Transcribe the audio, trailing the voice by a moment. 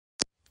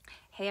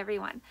Hey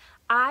everyone,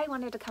 I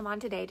wanted to come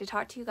on today to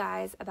talk to you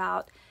guys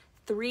about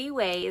three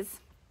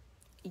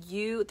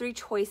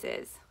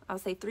choices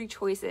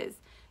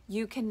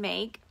you can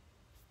make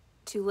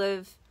to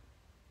live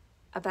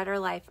a better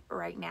life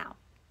right now.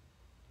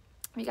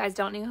 If you guys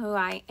don't know who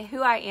I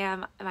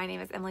am, my name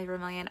is Emily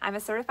Vermillion. I'm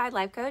a certified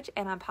life coach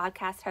and I'm a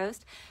podcast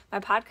host. My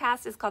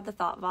podcast is called The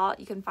Thought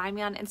Vault. You can find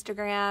me on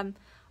Instagram,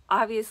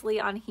 obviously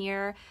on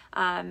here,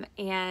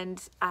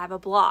 and I have a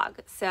blog.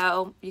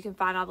 So you can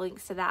find all the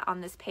links to that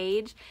on this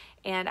page.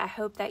 And I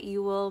hope that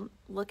you will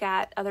look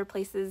at other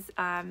places.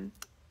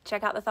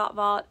 Check out The Thought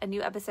Vault. A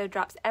new episode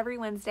drops every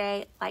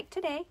Wednesday, like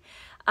today.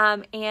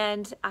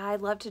 And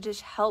I'd love to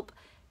just help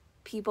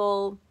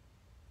people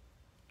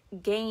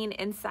gain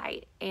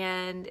insight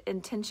and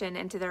intention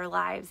into their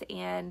lives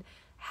and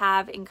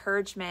have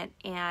encouragement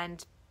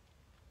and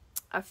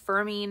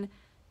affirming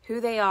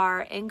who they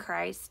are in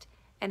Christ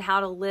and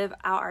how to live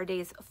out our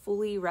days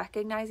fully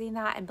recognizing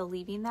that and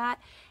believing that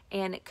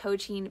and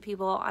coaching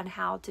people on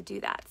how to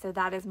do that. So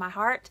that is my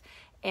heart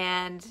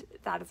and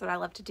that is what I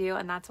love to do,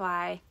 and that's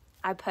why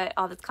I put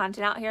all this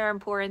content out here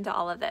and pour into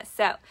all of this.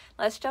 So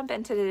let's jump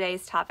into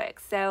today's topic.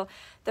 So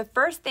the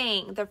first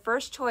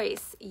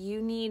choice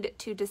you need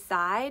to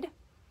decide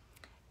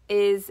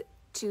is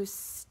to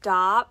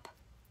stop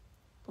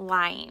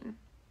lying.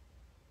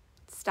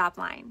 Stop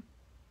lying.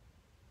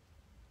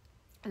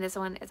 And this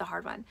one is a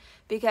hard one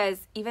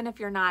because even if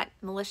you're not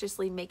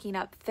maliciously making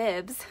up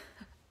fibs,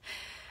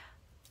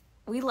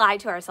 we lie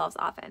to ourselves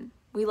often.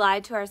 We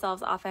lie to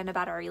ourselves often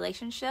about our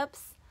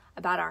relationships,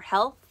 about our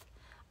health,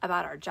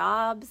 about our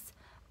jobs,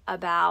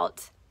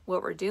 about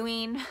what we're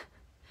doing,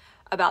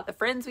 about the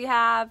friends we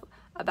have,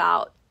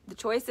 about the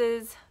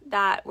choices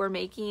that we're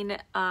making,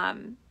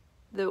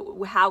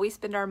 how we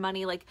spend our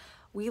money. Like,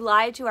 we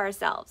lie to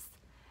ourselves.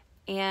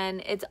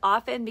 And it's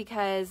often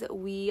because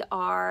we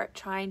are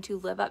trying to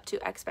live up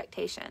to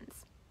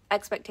expectations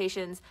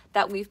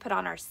that we've put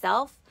on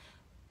ourselves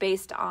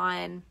based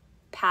on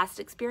past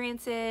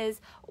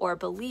experiences or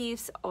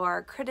beliefs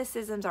or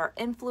criticisms or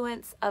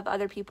influence of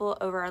other people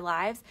over our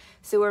lives.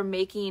 So we're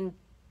making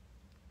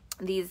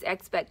these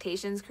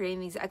expectations,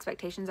 creating these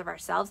expectations of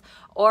ourselves,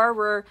 or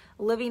we're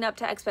living up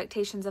to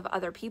expectations of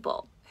other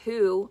people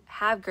who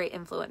have great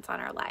influence on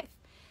our life.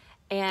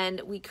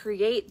 And we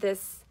create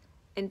this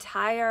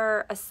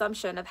entire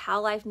assumption of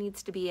how life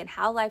needs to be and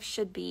how life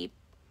should be.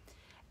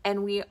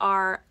 And we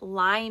are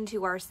lying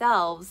to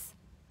ourselves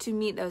to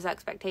meet those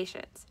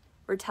expectations.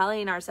 We're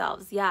telling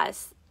ourselves,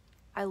 yes,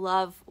 I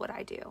love what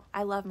I do.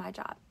 I love my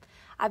job.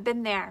 I've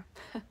been there.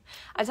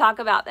 I talk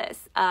about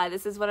this.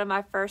 This is one of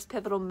my first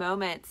pivotal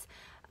moments,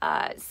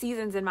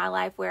 seasons in my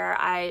life where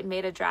I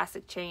made a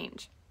drastic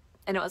change.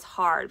 And it was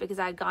hard because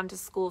I had gone to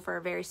school for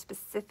a very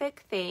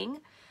specific thing.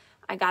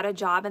 I got a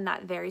job in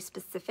that very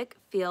specific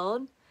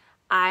field.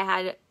 I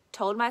had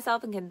told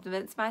myself and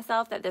convinced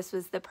myself that this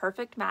was the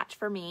perfect match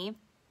for me.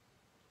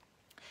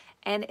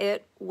 And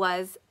it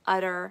was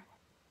utter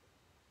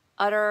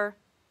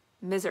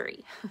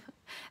misery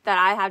that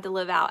I had to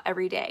live out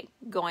every day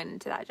going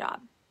into that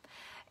job.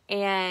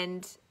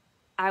 And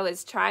I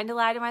was trying to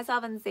lie to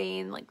myself and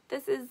saying, like,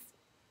 this is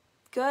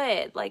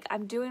good. Like,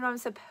 I'm doing what I'm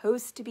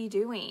supposed to be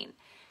doing.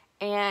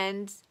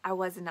 And I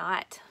was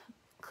not,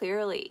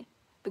 clearly,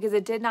 because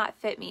it did not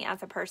fit me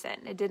as a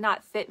person. It did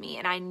not fit me,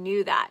 and I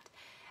knew that.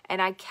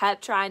 And I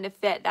kept trying to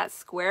fit that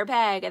square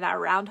peg in that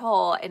round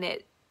hole, and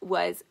it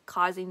was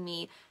causing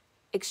me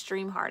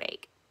extreme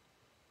heartache.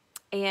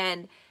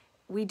 And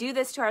we do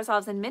this to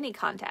ourselves in many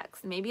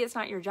contexts. Maybe it's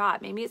not your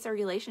job. Maybe it's a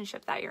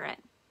relationship that you're in.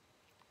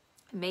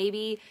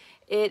 Maybe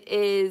it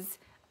is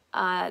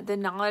the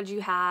knowledge you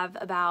have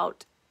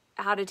about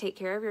how to take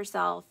care of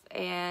yourself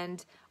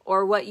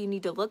or what you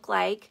need to look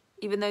like,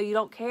 even though you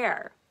don't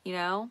care. You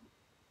know,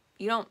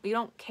 you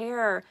don't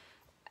care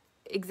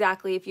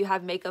exactly if you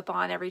have makeup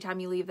on every time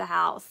you leave the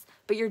house,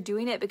 but you're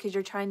doing it because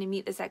you're trying to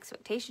meet this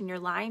expectation. You're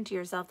lying to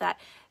yourself that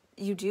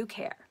you do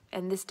care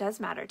and this does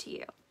matter to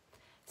you.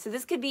 So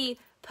this could be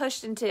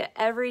pushed into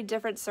every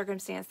different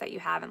circumstance that you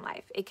have in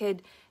life. It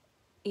could,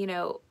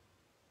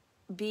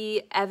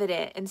 be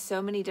evident in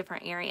so many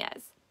different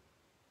areas.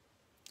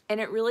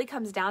 And it really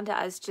comes down to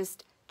us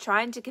just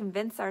trying to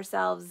convince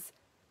ourselves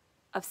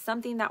of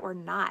something that we're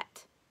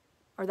not,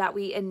 or that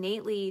we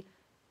innately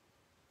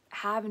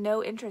have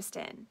no interest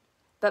in.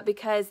 But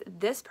because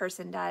this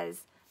person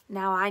does,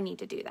 now I need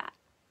to do that.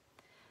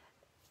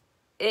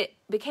 It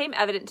became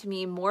evident to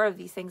me more of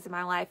these things in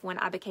my life when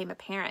I became a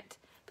parent.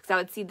 Because I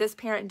would see this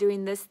parent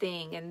doing this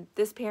thing and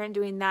this parent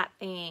doing that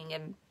thing,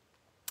 and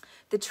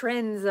the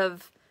trends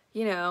of,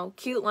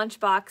 cute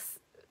lunchbox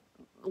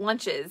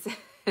lunches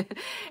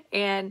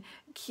and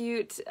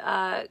cute,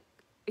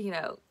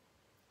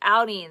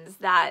 outings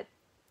that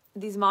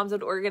these moms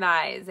would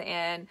organize,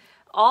 and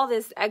all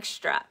this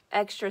extra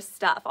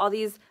stuff, all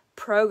these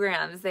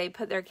programs they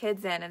put their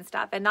kids in and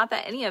stuff. And not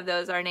that any of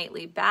those are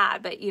innately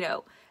bad, but,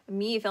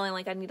 me feeling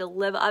like I need to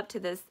live up to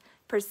this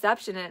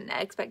perception and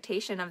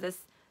expectation of this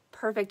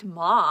perfect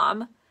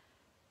mom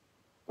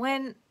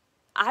when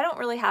I don't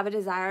really have a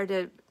desire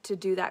to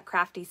do that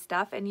crafty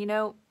stuff. And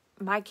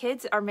my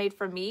kids are made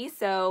for me,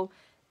 so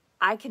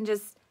I can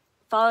just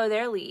follow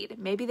their lead.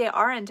 Maybe they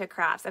are into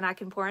crafts and I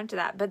can pour into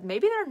that, but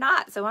maybe they're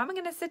not. So I'm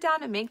going to sit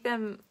down and make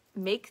them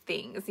make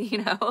things,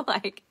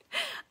 like,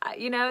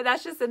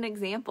 that's just an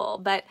example.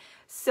 But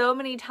so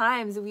many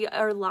times we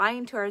are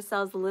lying to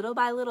ourselves little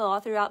by little all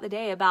throughout the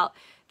day about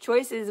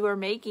choices we're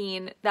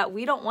making that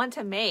we don't want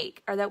to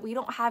make or that we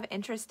don't have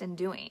interest in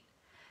doing.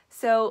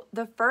 So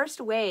the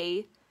first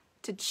way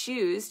to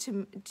choose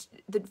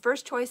the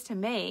first choice to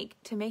make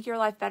your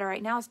life better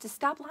right now is to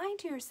stop lying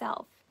to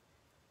yourself.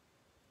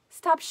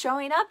 Stop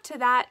showing up to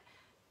that,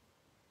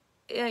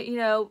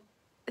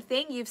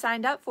 thing you've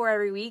signed up for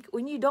every week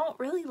when you don't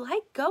really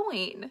like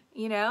going,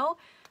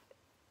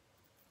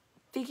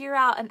 Figure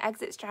out an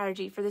exit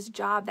strategy for this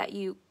job that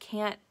you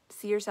can't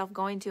see yourself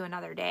going to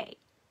another day,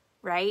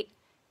 right?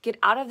 Get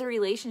out of the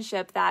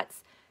relationship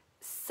that's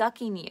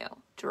sucking you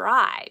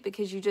dry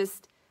because you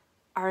just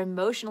are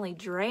emotionally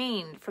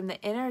drained from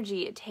the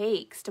energy it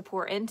takes to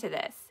pour into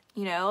this,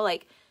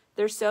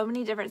 there's so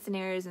many different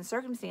scenarios and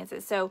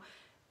circumstances. So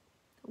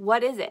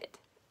what is it?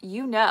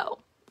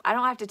 I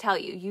don't have to tell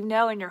you. You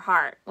know in your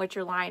heart what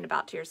you're lying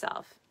about to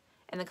yourself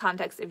in the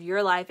context of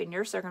your life and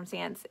your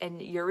circumstance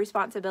and your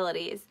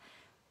responsibilities.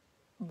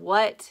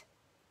 What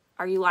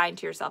are you lying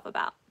to yourself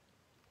about?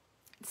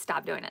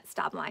 Stop doing it.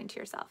 Stop lying to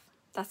yourself.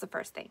 That's the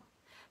first thing.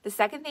 The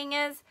second thing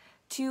is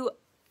to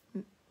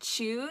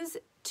choose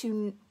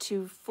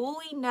to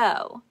fully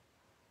know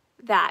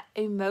that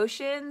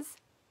emotions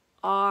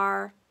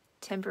are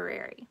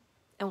temporary.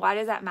 And why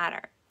does that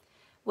matter?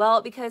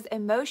 Well, because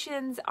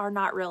emotions are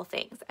not real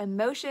things.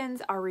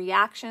 Emotions are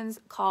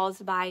reactions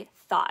caused by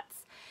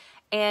thoughts.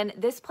 And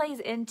this plays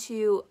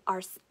into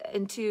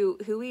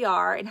who we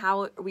are and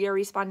how we are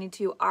responding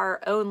to our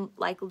own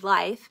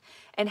life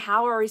and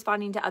how we're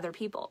responding to other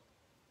people.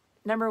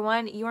 Number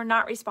one, you are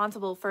not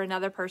responsible for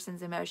another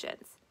person's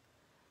emotions.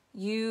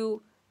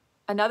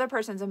 Another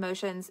person's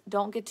emotions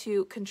don't get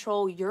to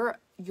control your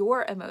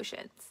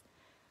emotions.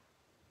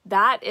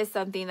 That is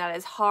something that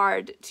is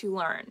hard to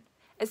learn,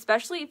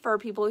 especially for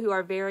people who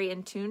are very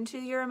in tune to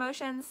your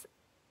emotions.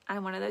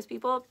 I'm one of those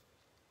people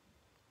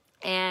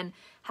and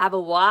have a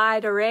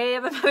wide array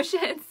of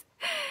emotions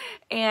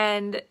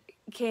and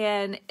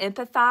can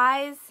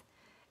empathize.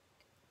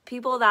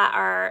 People that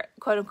are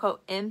quote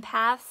unquote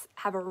empaths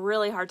have a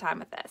really hard time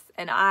with this.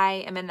 And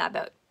I am in that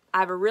boat. I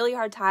have a really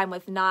hard time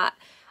with not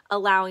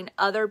allowing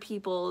other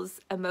people's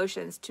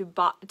emotions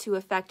to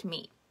affect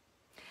me.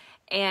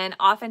 And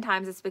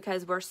oftentimes it's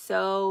because we're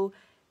so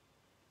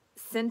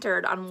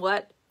centered on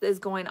what is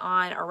going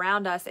on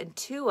around us and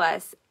to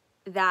us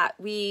that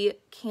we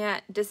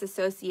can't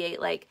disassociate.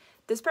 Like,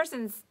 this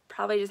person's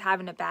probably just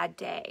having a bad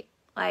day.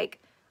 Like,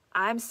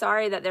 I'm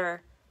sorry that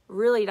they're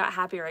really not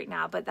happy right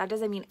now, but that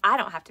doesn't mean I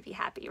don't have to be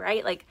happy,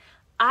 right? Like,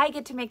 I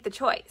get to make the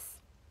choice.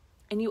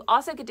 And you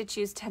also get to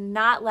choose to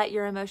not let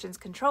your emotions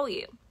control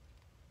you.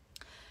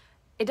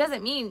 It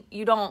doesn't mean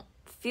you don't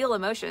feel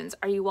emotions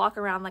or you walk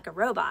around like a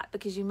robot,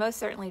 because you most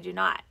certainly do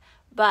not.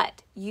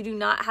 But you do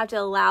not have to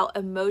allow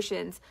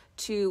emotions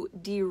to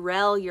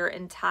derail your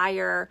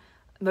entire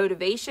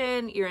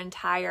motivation, your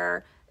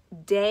entire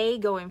day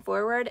going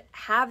forward.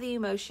 Have the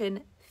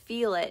emotion,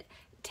 feel it.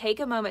 Take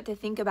a moment to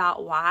think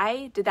about,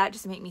 why did that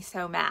just make me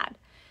so mad?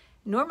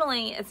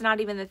 Normally, it's not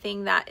even the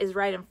thing that is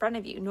right in front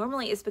of you.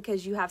 Normally, it's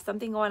because you have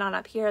something going on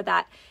up here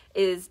that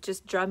is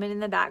just drumming in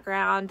the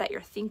background that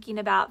you're thinking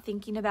about.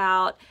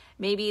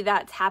 Maybe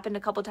that's happened a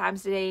couple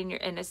times today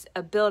and it's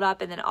a build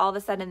up, and then all of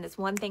a sudden this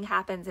one thing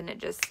happens and it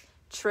just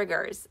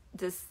triggers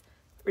this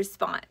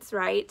response,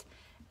 right?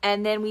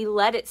 And then we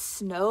let it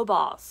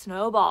snowball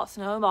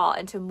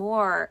into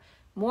more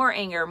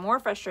anger, more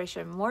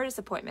frustration, more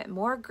disappointment,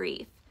 more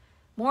grief,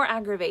 more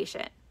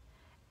aggravation.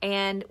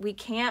 And we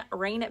can't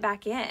rein it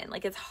back in.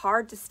 Like, it's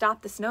hard to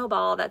stop the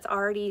snowball that's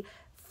already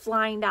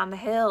flying down the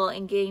hill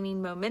and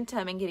gaining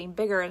momentum and getting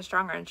bigger and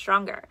stronger and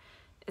stronger.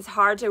 It's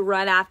hard to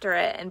run after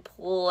it and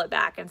pull it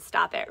back and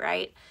stop it,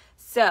 right?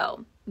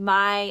 So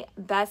my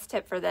best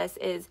tip for this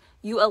is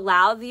you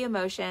allow the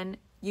emotion,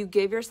 you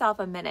give yourself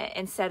a minute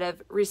instead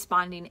of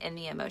responding in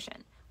the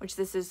emotion, which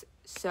this is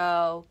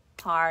so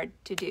hard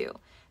to do,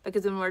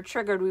 because when we're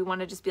triggered, we want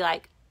to just be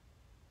like,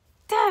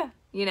 duh,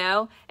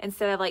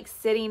 instead of like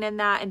sitting in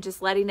that and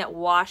just letting it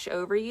wash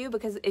over you.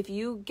 Because if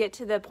you get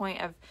to the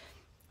point of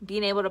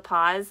being able to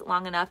pause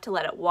long enough to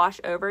let it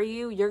wash over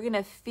you, you're going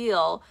to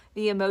feel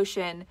the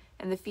emotion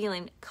and the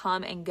feeling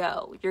come and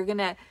go. You're going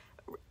to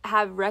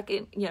have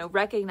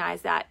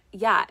recognize that,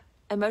 yeah,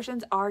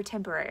 emotions are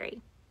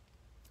temporary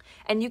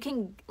and you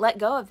can let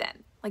go of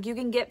them. Like, you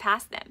can get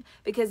past them,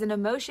 because an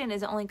emotion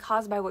is only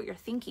caused by what you're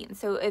thinking.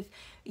 So if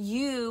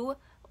you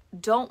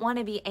don't want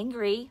to be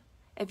angry,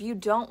 if you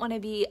don't want to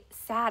be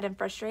sad and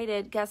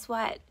frustrated, guess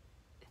what?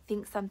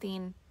 Think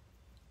something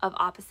of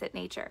opposite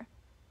nature.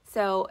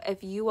 So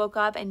if you woke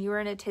up and you were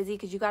in a tizzy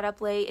because you got up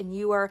late and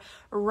you were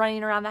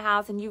running around the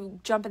house and you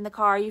jump in the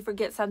car, you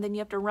forget something, you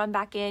have to run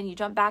back in, you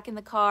jump back in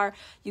the car,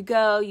 you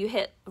go, you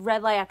hit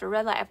red light after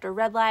red light after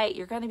red light,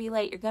 you're going to be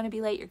late,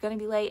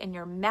 and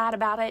you're mad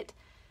about it.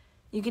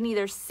 You can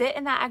either sit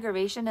in that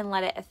aggravation and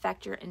let it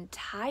affect your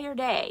entire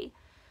day,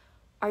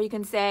 or you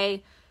can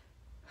say,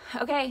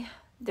 okay,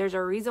 there's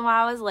a reason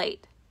why I was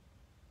late.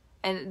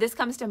 And this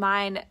comes to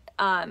mind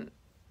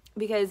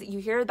because you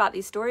hear about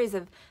these stories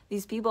of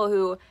these people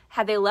who,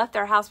 had they left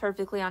their house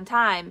perfectly on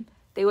time,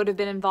 they would have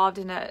been involved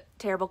in a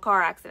terrible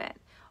car accident,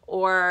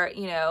 or,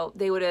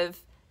 they would have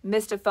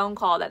missed a phone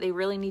call that they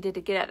really needed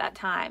to get at that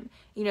time.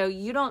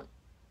 We don't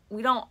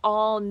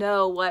all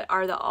know what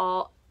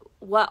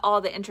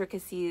all the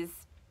intricacies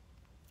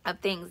of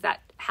things that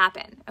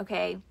happen.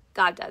 Okay.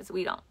 God does.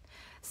 We don't.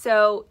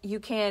 So you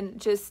can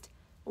just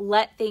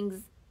let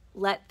things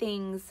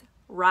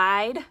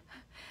ride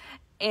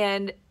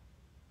and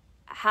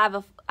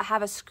have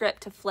a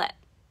script to flip.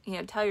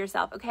 Tell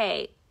yourself,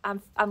 okay,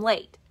 I'm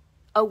late.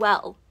 Oh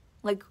well,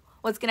 like,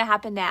 what's gonna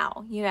happen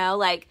now?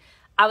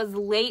 I was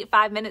late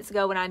 5 minutes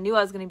ago when I knew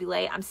I was gonna be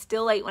late. I'm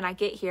still late when I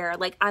get here.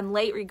 Like, I'm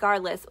late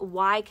regardless.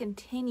 Why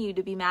continue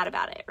to be mad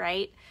about it,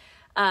 right?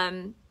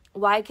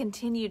 Why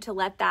continue to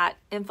let that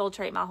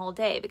infiltrate my whole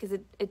day? Because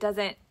it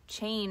doesn't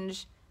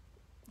change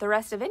the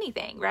rest of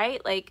anything,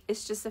 right? Like,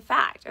 it's just a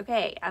fact.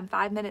 Okay, I'm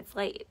 5 minutes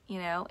late.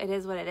 It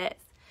is what it is.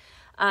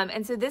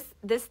 And so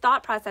this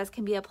thought process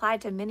can be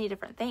applied to many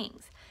different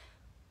things.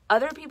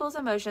 Other people's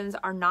emotions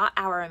are not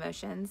our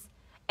emotions,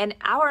 and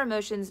our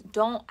emotions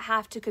don't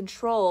have to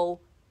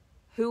control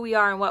who we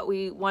are and what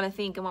we want to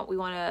think and what we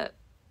want to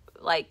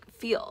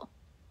feel.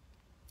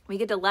 We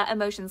get to let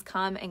emotions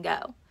come and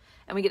go,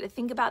 and we get to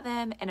think about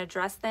them and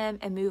address them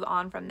and move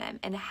on from them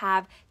and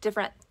have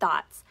different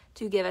thoughts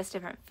to give us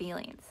different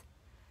feelings.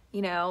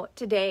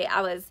 Today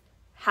I was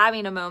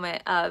having a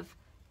moment of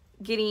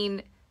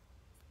getting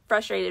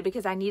frustrated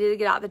because I needed to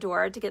get out the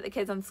door to get the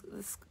kids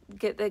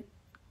get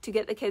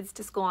the kids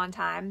to school on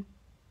time.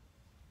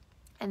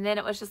 And then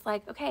it was just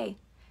like, okay,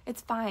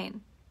 it's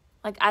fine.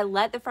 Like, I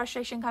let the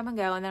frustration come and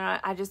go, and then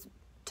I just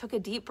took a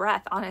deep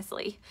breath,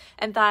 honestly,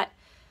 and thought,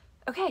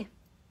 okay,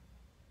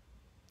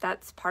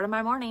 that's part of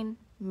my morning.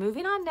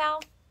 Moving on now,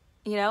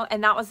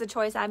 and that was the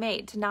choice I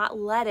made, to not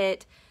let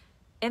it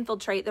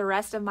infiltrate the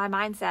rest of my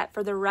mindset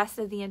for the rest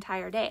of the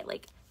entire day.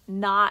 Like,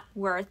 not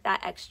worth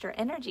that extra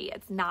energy.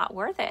 It's not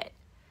worth it,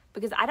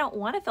 because I don't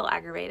want to feel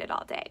aggravated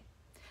all day.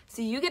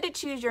 So you get to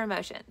choose your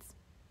emotions.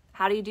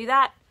 How do you do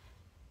that?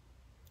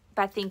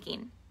 By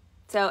thinking.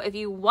 So if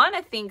you want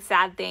to think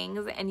sad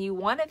things and you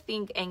want to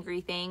think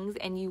angry things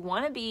and you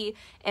want to be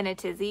in a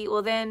tizzy,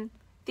 well, then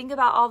think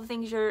about all the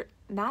things you're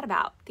mad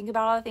about. Think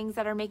about all the things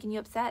that are making you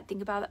upset.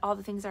 Think about all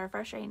the things that are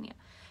frustrating you.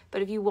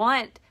 But if you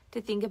want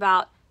to think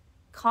about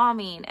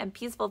calming and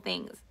peaceful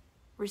things,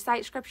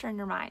 recite scripture in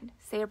your mind.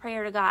 Say a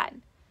prayer to God.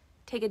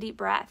 Take a deep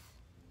breath.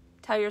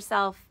 Tell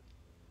yourself,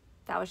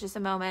 that was just a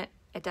moment.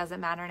 It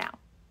doesn't matter now.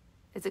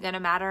 Is it going to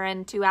matter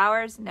in 2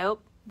 hours?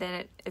 Nope.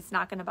 Then it's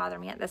not going to bother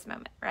me at this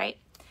moment, right?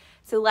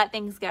 So let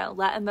things go.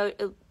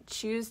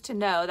 Choose to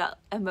know that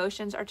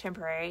emotions are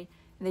temporary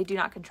and they do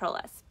not control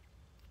us.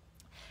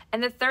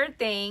 And the third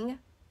thing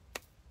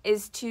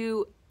is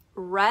to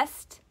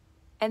rest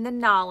in the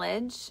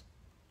knowledge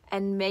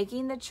and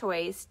making the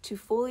choice to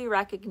fully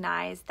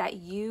recognize that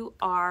you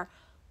are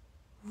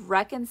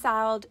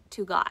reconciled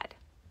to God.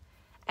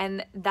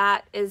 And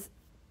that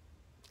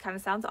kind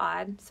of sounds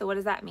odd. So what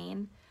does that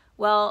mean?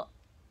 Well,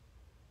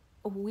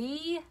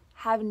 we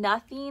have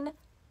nothing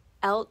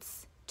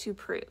else to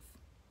prove.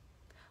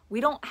 We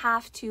don't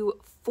have to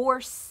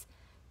force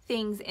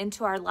things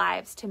into our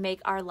lives to make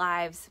our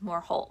lives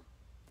more whole.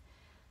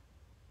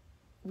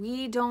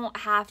 We don't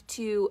have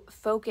to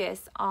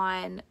focus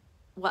on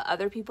what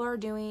other people are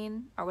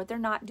doing or what they're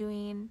not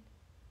doing,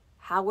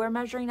 how we're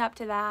measuring up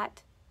to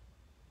that,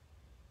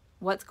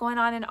 what's going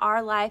on in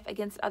our life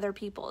against other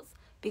people's,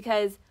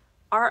 because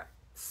our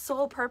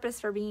sole purpose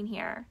for being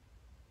here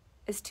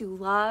is to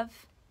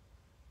love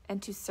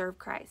and to serve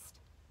Christ.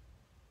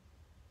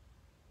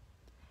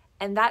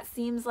 And that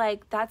seems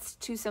like that's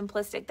too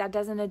simplistic. That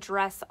doesn't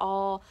address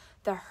all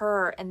the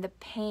hurt and the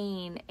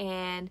pain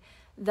and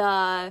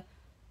the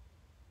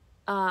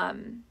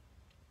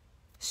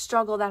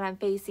struggle that I'm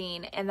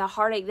facing and the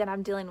heartache that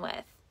I'm dealing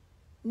with.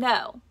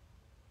 No.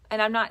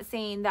 And I'm not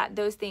saying that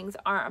those things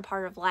aren't a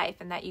part of life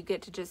and that you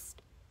get to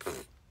just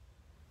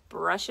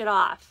brush it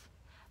off.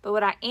 But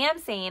what I am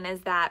saying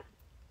is that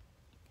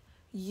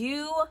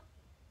you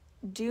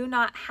do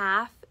not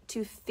have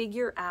to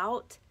figure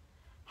out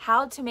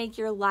how to make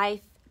your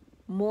life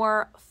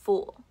more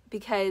full,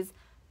 because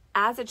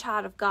as a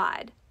child of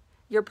God,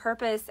 your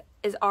purpose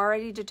is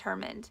already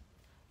determined.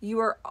 You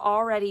are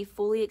already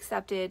fully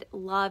accepted,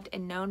 loved,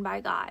 and known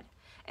by God.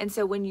 And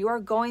so when you are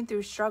going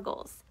through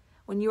struggles,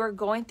 when you are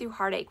going through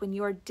heartache, when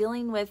you are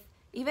dealing with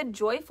even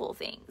joyful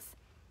things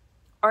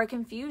or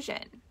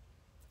confusion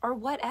or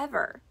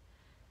whatever,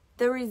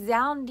 the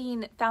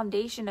resounding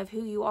foundation of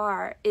who you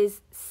are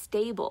is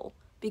stable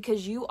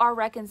because you are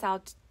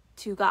reconciled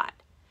to God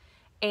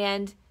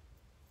and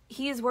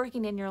He is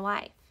working in your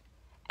life.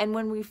 And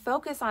when we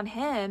focus on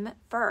Him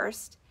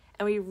first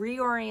and we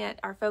reorient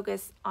our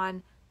focus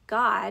on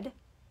God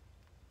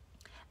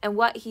and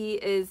what He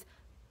is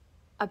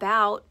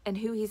about and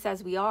who He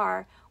says we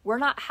are, We're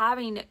not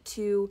having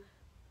to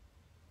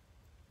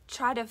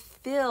try to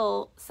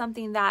fill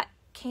something that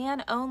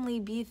can only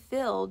be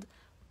filled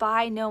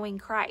by knowing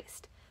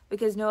Christ,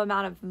 because no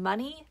amount of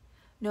money,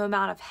 no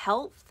amount of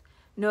health,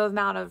 no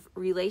amount of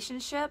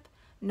relationship,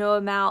 no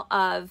amount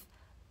of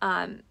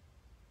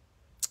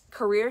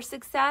career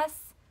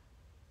success,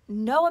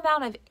 no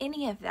amount of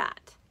any of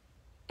that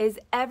is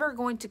ever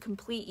going to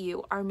complete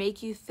you or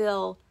make you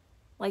feel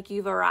like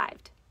you've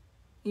arrived.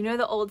 You know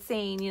the old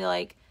saying,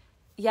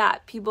 yeah,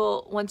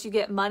 people, once you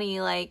get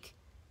money, like,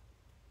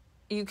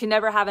 you can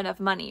never have enough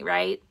money,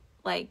 right?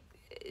 Like,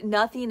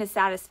 nothing is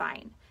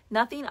satisfying.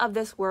 Nothing of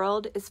this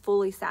world is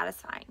fully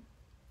satisfying.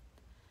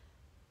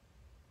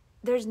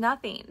 There's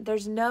nothing.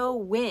 There's no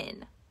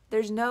win.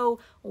 There's no,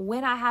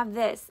 when I have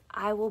this,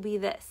 I will be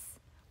this.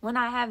 When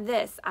I have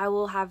this, I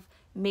will have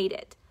made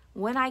it.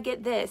 When I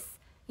get this,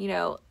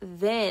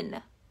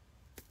 then.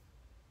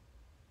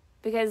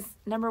 Because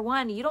number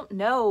one, you don't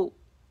know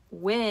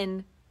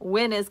when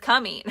is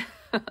coming.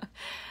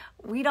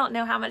 We don't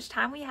know how much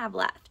time we have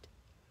left.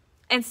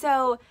 And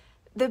so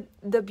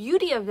the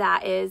beauty of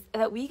that is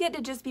that we get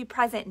to just be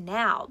present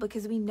now,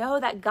 because we know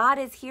that God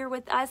is here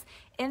with us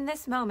in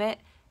this moment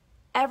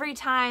every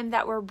time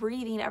that we're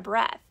breathing a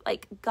breath.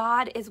 Like,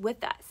 God is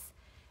with us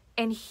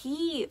and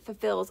He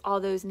fulfills all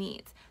those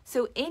needs.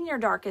 So in your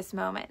darkest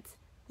moments,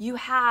 you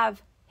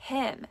have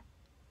Him.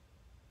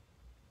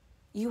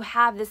 You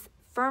have this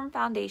firm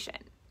foundation.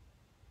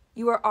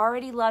 You are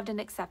already loved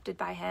and accepted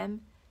by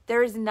Him.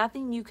 There is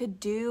nothing you could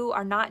do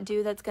or not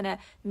do that's going to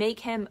make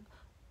Him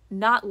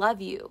not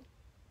love you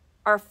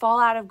or fall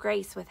out of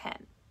grace with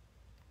Him.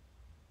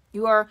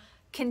 You are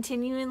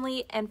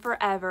continually and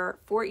forever,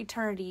 for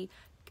eternity,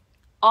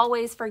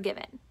 always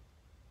forgiven,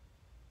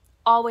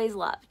 always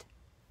loved.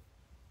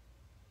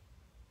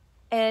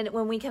 And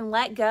when we can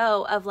let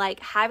go of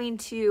having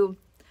to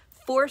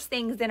force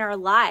things in our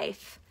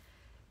life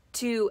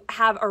to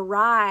have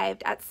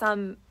arrived at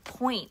some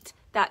point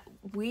that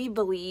we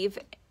believe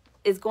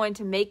is going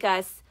to make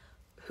us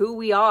who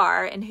we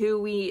are and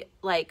who we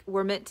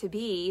we're meant to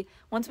be,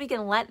 once we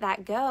can let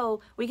that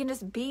go, we can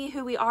just be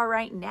who we are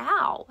right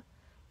now.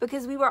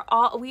 Because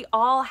we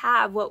all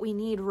have what we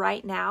need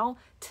right now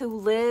to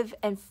live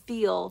and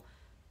feel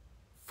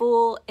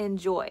full in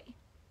joy.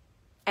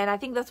 And I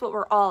think that's what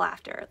we're all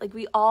after.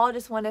 We all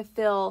just want to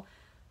feel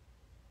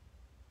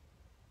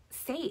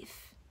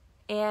safe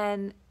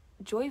and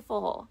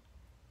joyful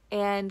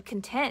and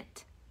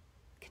content.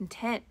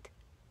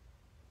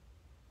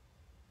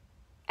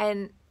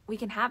 And we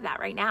can have that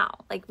right now.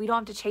 We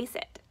don't have to chase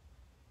it.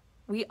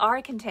 We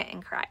are content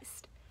in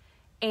Christ.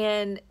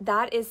 And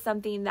that is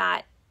something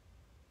that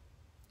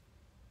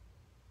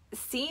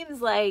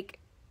seems like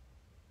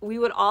we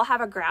would all have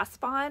a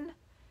grasp on,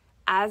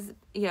 as,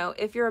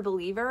 if you're a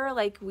believer.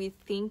 We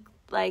think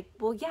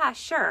well, yeah,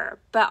 sure.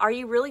 But are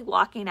you really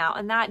walking out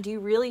in that? Do you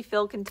really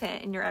feel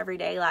content in your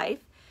everyday life?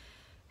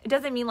 It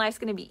doesn't mean life's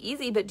going to be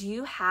easy, but do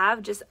you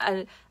have just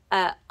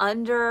a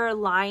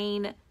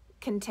underlying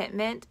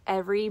contentment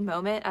every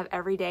moment of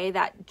every day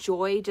that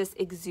joy just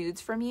exudes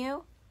from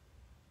you?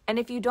 And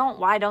if you don't,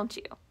 why don't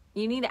you?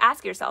 You need to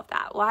ask yourself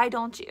that. Why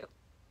don't you?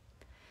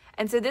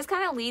 And so this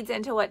kind of leads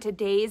into what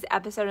today's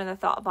episode of the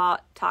Thought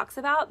Vault talks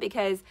about,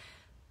 because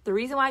the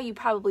reason why you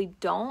probably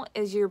don't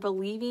is you're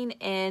believing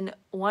in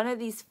one of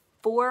these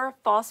 4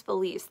 false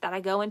beliefs that I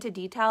go into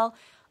detail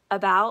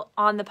about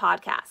on the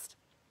podcast.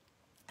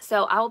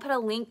 So I will put a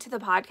link to the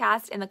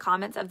podcast in the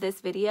comments of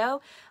this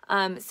video,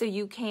 so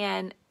you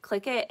can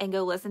click it and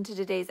go listen to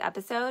today's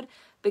episode,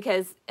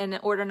 because in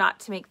order not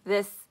to make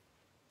this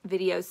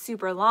video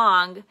super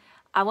long,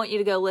 I want you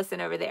to go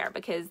listen over there,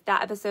 because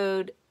that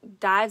episode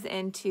dives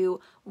into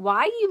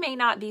why you may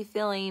not be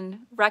feeling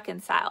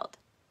reconciled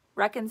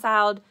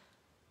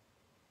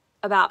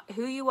about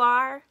who you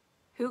are,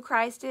 who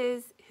Christ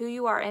is, who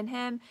you are in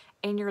Him,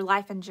 and your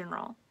life in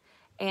general.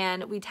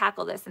 And we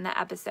tackle this in that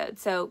episode.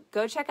 So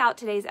go check out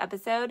today's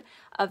episode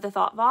of the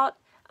Thought Vault.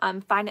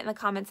 Find it in the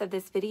comments of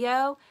this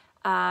video,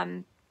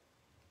 and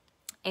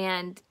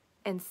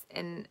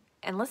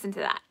listen to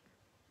that.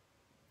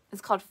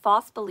 It's called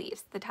False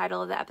Beliefs, the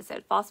title of the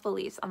episode, False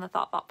Beliefs on the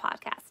Thought Vault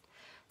podcast.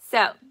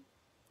 So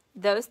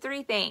those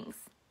 3 things: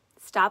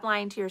 stop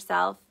lying to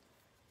yourself,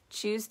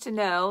 choose to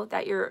know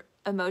that your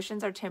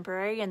emotions are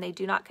temporary and they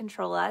do not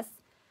control us,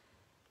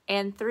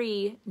 and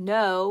 3,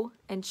 know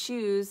and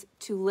choose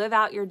to live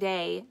out your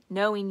day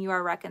knowing you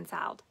are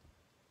reconciled.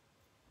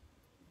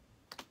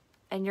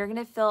 And you're going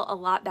to feel a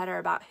lot better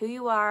about who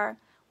you are,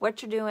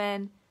 what you're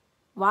doing,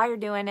 why you're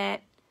doing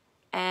it,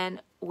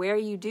 and where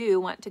you do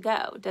want to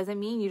go. Doesn't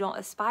mean you don't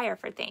aspire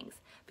for things,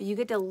 but you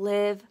get to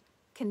live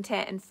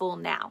content and full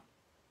now.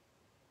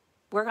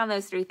 Work on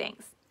those 3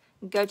 things.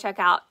 Go check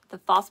out the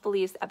False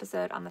Beliefs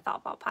episode on the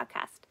Thought Vault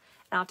podcast.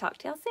 And I'll talk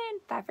to y'all soon.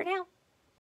 Bye for now.